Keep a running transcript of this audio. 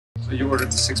So you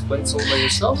ordered the 6 plates all by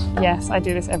yourself? Yes, I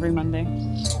do this every Monday.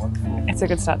 Wonderful. It's a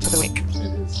good start to the week.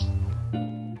 It is.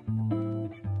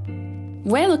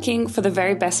 We're looking for the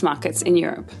very best markets in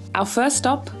Europe. Our first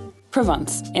stop,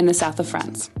 Provence, in the south of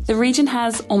France. The region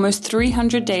has almost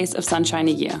 300 days of sunshine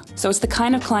a year, so it's the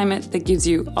kind of climate that gives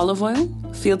you olive oil,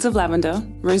 fields of lavender,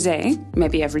 rosé,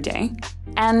 maybe every day,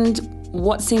 and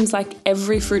what seems like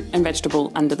every fruit and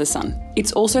vegetable under the sun.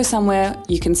 It's also somewhere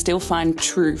you can still find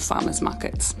true farmers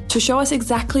markets. To show us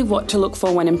exactly what to look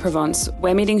for when in Provence,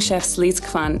 we're meeting chefs Lise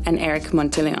Kvan and Eric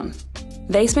Monteleon.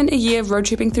 They spent a year road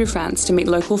tripping through France to meet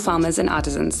local farmers and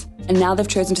artisans, and now they've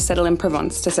chosen to settle in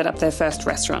Provence to set up their first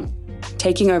restaurant,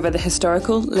 taking over the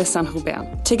historical Saint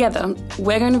Hubert. Together,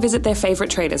 we're going to visit their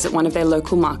favourite traders at one of their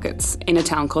local markets in a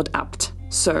town called Apt.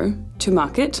 So, to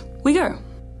market, we go.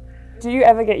 Do you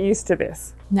ever get used to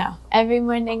this? No. Every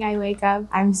morning I wake up,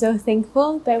 I'm so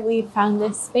thankful that we found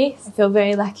this space. I feel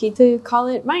very lucky to call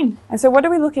it mine. And so what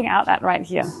are we looking out at right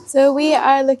here? So we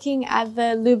are looking at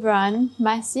the Luberon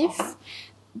Massif,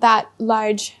 that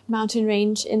large mountain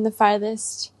range in the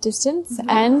farthest distance. Mm-hmm.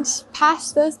 And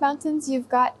past those mountains, you've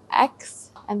got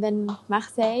Aix, and then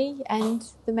Marseille, and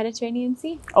the Mediterranean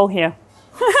Sea. All here.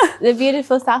 The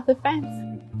beautiful south of France.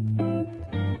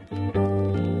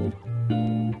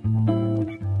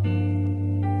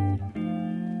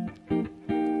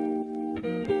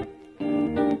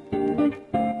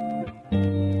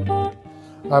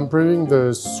 I'm preparing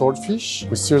the swordfish.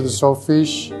 We sear the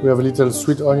swordfish. We have a little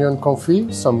sweet onion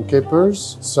confit, some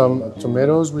capers, some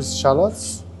tomatoes with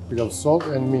shallots, a bit of salt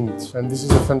and mint. And this is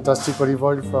a fantastic olive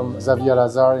oil from Xavier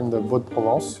Lazare in the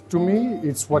Provence. To me,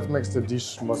 it's what makes the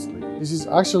dish mostly. This is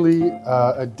actually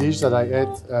a dish that I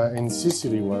ate in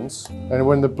Sicily once. And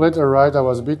when the plate arrived, I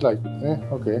was a bit like,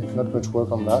 okay, not much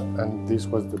work on that. And this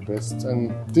was the best.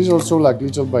 And this also, like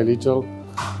little by little,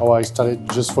 how I started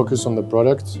to just focus on the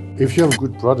product. If you have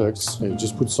good products, you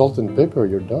just put salt and pepper,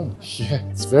 you're done. Yeah,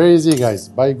 it's very easy, guys.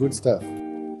 Buy good stuff.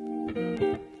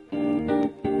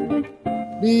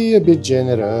 Be a bit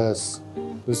generous.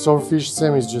 The swordfish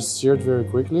same is just seared very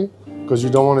quickly because you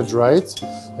don't want to dry it,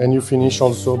 and you finish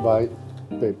also by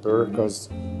pepper because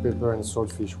pepper and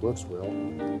swordfish works well.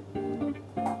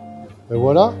 Et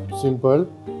voilà, simple.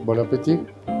 Bon appétit.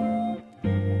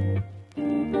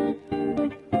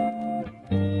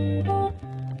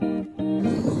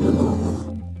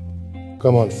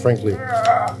 Come on, frankly.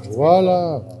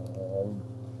 Voila.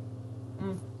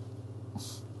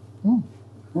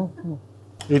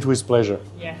 Eat with pleasure.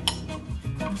 Yeah.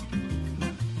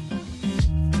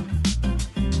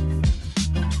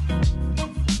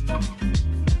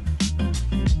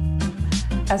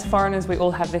 As foreigners, we all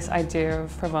have this idea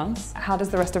of Provence. How does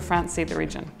the rest of France see the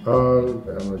region?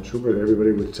 I'm not sure, but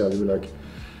everybody will tell you like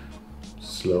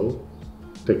slow.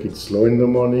 Take it slow in the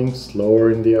morning,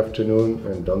 slower in the afternoon,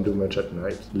 and don't do much at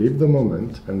night. Live the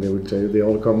moment, and they will tell you they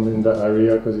all come in the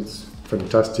area because it's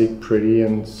fantastic, pretty,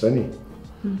 and sunny.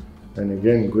 And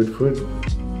again, good food.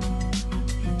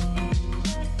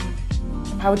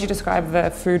 How would you describe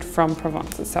the food from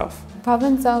Provence itself?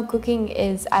 Provençal cooking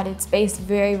is at its base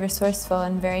very resourceful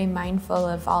and very mindful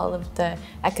of all of the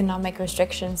economic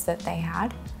restrictions that they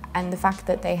had, and the fact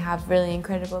that they have really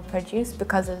incredible produce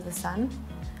because of the sun.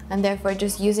 And therefore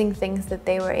just using things that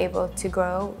they were able to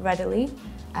grow readily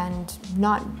and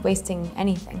not wasting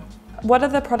anything. What are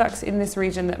the products in this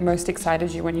region that most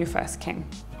excited you when you first came?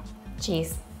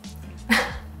 Cheese.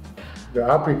 The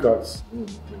apricots.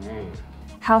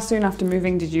 How soon after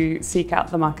moving did you seek out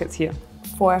the markets here?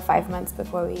 4 or 5 months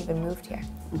before we even moved here.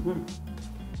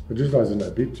 But this wasn't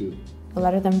a bit too. A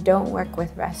lot of them don't work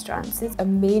with restaurants. It's a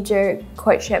major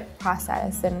courtship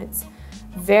process, and it's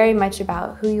very much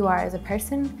about who you are as a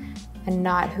person and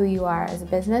not who you are as a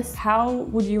business. How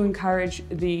would you encourage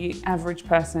the average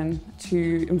person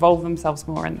to involve themselves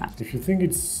more in that? If you think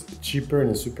it's cheaper in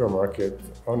a supermarket,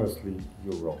 honestly,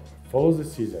 you're wrong. Follow the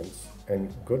seasons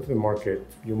and go to the market.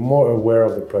 You're more aware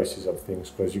of the prices of things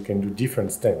because you can do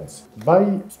different stands.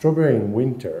 Buy strawberry in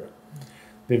winter.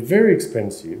 They're very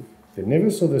expensive. They never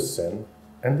saw the sun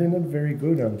and they're not very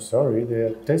good. I'm sorry,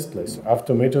 they're tasteless. Have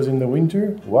tomatoes in the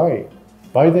winter? Why?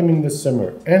 Buy them in the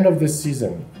summer, end of the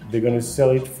season. They're gonna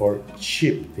sell it for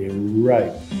cheap, they're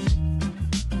ripe.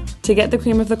 To get the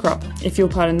cream of the crop, if you'll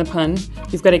pardon the pun,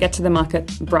 you've got to get to the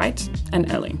market bright and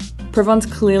early. Provence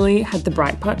clearly had the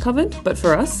bright part covered, but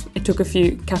for us, it took a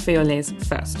few cafés au lait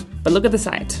first. But look at the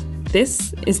site.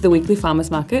 This is the weekly farmers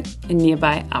market in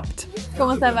nearby Apt.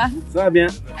 Comment ça va? Ça va bien,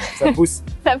 ça pousse.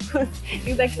 Ça pousse,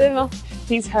 exactement.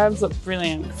 These herbs look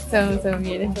brilliant. So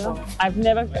beautiful. I've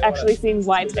never actually seen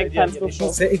white eggplants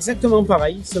before. C'est exactement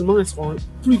pareil, seulement elles seront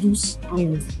plus douces en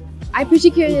goût. I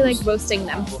particularly like roasting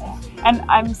them. And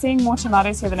I'm seeing more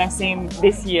tomatoes here than I've seen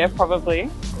this year, probably.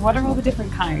 What are all the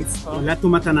different kinds? La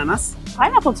tomate ananas.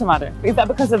 Pineapple tomato. Is that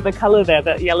because of the color there,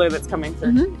 the yellow that's coming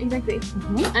through? Exactly.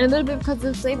 And a little bit because of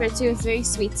the flavor too. It's very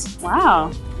sweet. Wow.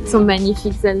 Elles sont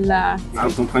magnifiques celles-là.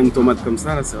 Quand on prend une tomate comme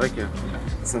ça, là, c'est vrai que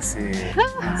ça c'est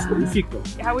magnifique. Quoi.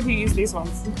 How would you use these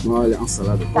ones? Moi, en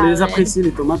salade. Pour les apprécier,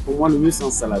 les tomates, pour moi, le mieux c'est en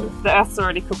salade. The earth's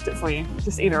already cooked it for you.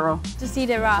 Just eat it raw. Just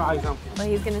eat it raw. Par exemple. Well,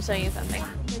 he's going to show you something.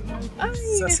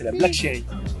 Ça, c'est la black cherry.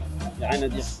 Y a rien à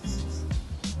dire.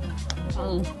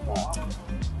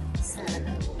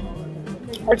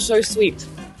 It's so sweet.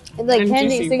 It's like And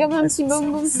candy. juicy. C'est comme un petit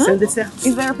bonbon. C'est le dessert.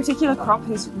 Is there a particular crop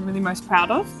he's really most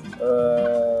proud of?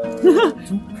 Tout.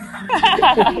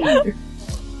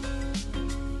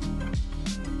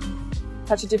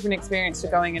 Such a different experience to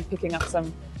going and picking up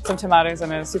some tomatoes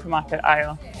in a supermarket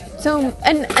aisle. So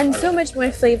and so much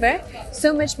more flavor,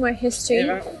 so much more history.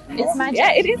 It's magic.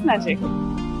 Yeah, it is magic.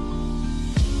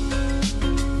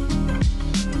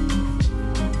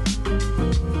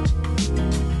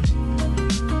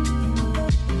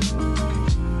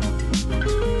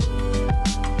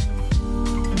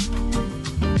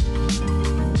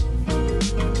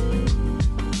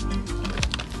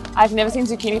 I've never seen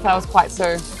zucchini flowers quite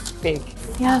so big.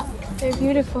 Yeah, they're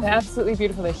beautiful. They're absolutely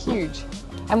beautiful. They're huge.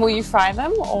 And will you fry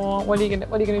them, or what are you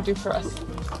gonna do for us?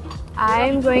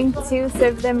 I'm going to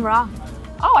serve them raw.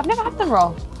 Oh, I've never had them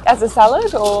raw. As a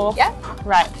salad, or? Yeah.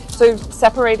 Right. So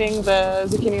separating the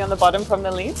zucchini on the bottom from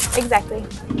the leaves Exactly.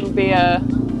 will be a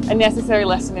necessary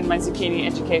lesson in my zucchini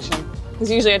education. Because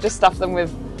usually I just stuff them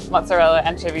with mozzarella,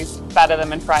 anchovies, batter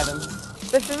them, and fry them.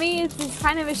 But for me, it's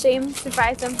kind of a shame to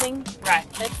fry something Right.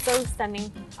 that's so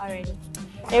stunning already.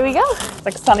 There we go. It's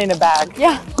like sun in a bag.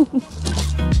 Yeah.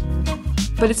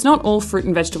 But it's not all fruit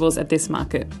and vegetables at this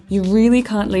market. You really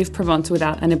can't leave Provence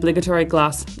without an obligatory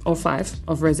glass, or 5,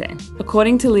 of rosé.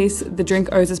 According to Lise, the drink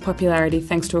owes its popularity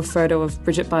thanks to a photo of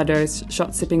Brigitte Bardot's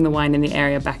shot sipping the wine in the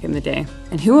area back in the day.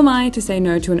 And who am I to say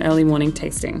no to an early morning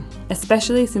tasting?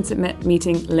 Especially since it meant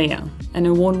meeting Léa, an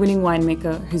award-winning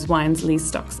winemaker whose wines Lise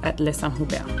stocks at Les Saint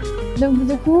Hubert. Donc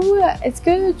du coup, est-ce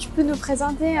que tu peux nous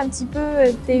présenter un petit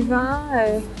peu tes vins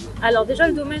Alors déjà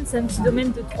le domaine c'est un petit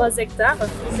domaine de 3 hectares,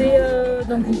 c'est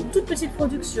donc une toute petite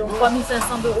production,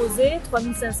 3500 de rosé,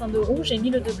 3500 de rouge et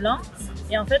 1000 de blanc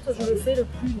et en fait je le fais le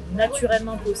plus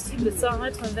naturellement possible sans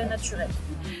être un vin naturel.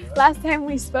 Last time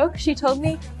we spoke, she told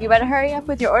me, you better hurry up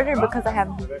with your order because I have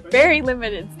very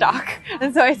limited stock.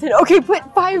 And so I said, okay, put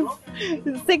 5,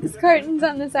 6 cartons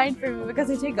on the side for me because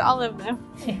I take all of them.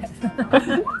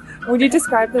 Would you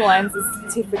describe the wines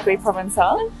as typically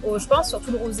Provençal? Je pense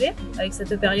surtout le rosé avec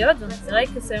cette période, c'est vrai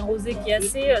que c'est un rosé qui est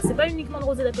assez, c'est pas uniquement le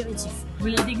rosé d'apéritif. Vous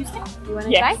voulez le déguster? You want to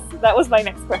Yes, try? that was my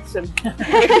next question.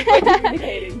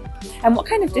 And what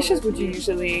kind of dishes would you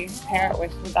usually pair it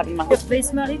with? Would that be nice? Il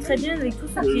se marie très bien avec tout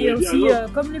ce qui est aussi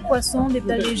comme les poissons, des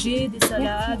plats légers, des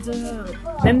salades,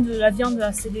 même de la viande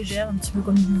assez légère, un petit peu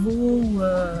comme du veau ou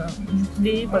du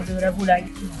poulet, de la volaille.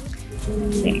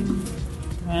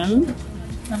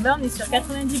 Donc là on est sur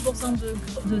 90%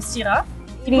 de syrah,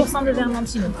 10% de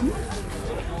vermentino.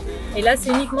 Et là c'est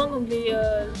uniquement donc les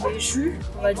jus,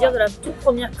 on va dire de la toute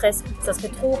première presse. Ça serait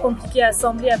trop compliqué à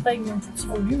assembler après avec un tout petit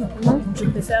volume. Donc je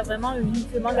préfère vraiment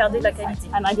uniquement garder de la qualité.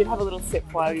 And I did have a little sip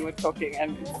while you were talking,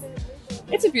 and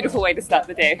it's a beautiful way to start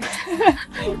the day.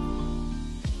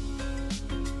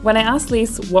 When I asked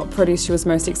Lise what produce she was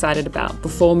most excited about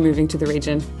before moving to the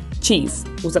region, cheese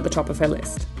was at the top of her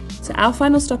list. So our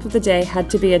final stop of the day had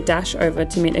to be a dash over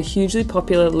to meet a hugely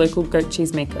popular local goat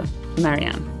cheese maker,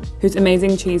 Marianne, whose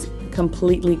amazing cheese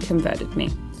completely converted me.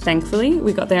 Thankfully,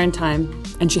 we got there in time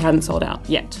and she hadn't sold out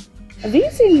yet. Have you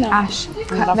seen that? Ash,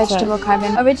 vegetable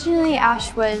carbon. Originally,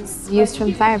 ash was used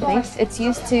from fireplace. It's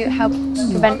used to help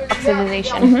prevent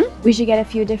oxidation. We should get a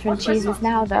few different cheeses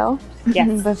now, though,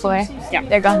 Yes. before Yeah.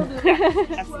 they're gone.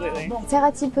 Absolutely.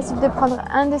 Sera-t-il possible de prendre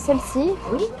un de celles-ci?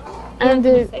 Oui. Un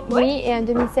de oui et un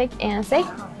demi-sec et un sec.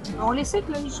 Alors les secs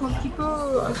là ils sont un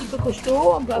petit peu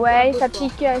costauds. Ouais, ça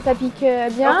pique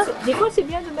bien. Alors, des fois c'est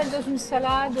bien de mettre dans une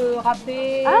salade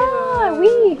râpée. Ah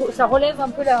oui, Ça relève un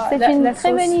peu la c'est une la très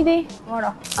sauce. bonne idée.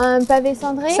 Voilà. Un pavé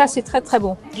cendré. Ça c'est très très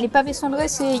bon. Les pavés cendrés,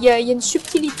 il y a une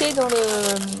subtilité dans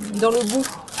le goût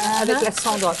avec la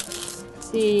cendre.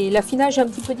 L'affinage est un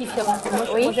petit peu différent.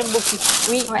 Moi j'aime beaucoup.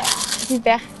 Oui, ouais.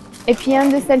 Super. Et puis un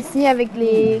de celles-ci avec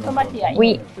les Tomates ail.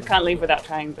 Oui. We can't leave without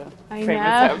trying the I famous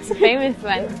know, herbs. the famous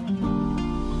one.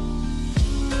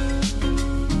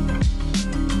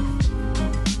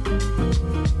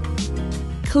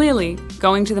 Clearly,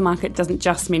 going to the market doesn't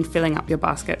just mean filling up your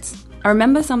baskets. I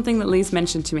remember something that Lise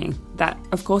mentioned to me, that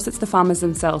of course it's the farmers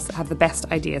themselves that have the best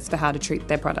ideas for how to treat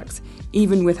their products,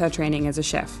 even with her training as a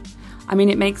chef. I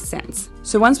mean, it makes sense.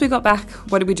 So once we got back,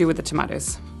 what did we do with the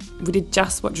tomatoes? We did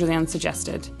just what Julian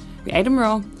suggested. We ate them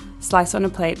raw, sliced on a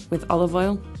plate with olive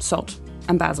oil, salt,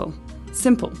 and basil.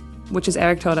 Simple, which as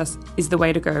Eric told us, is the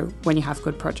way to go when you have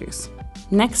good produce.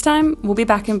 Next time, we'll be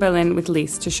back in Berlin with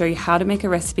Lise to show you how to make a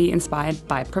recipe inspired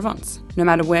by Provence, no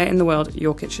matter where in the world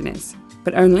your kitchen is.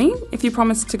 But only if you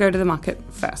promise to go to the market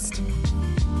first.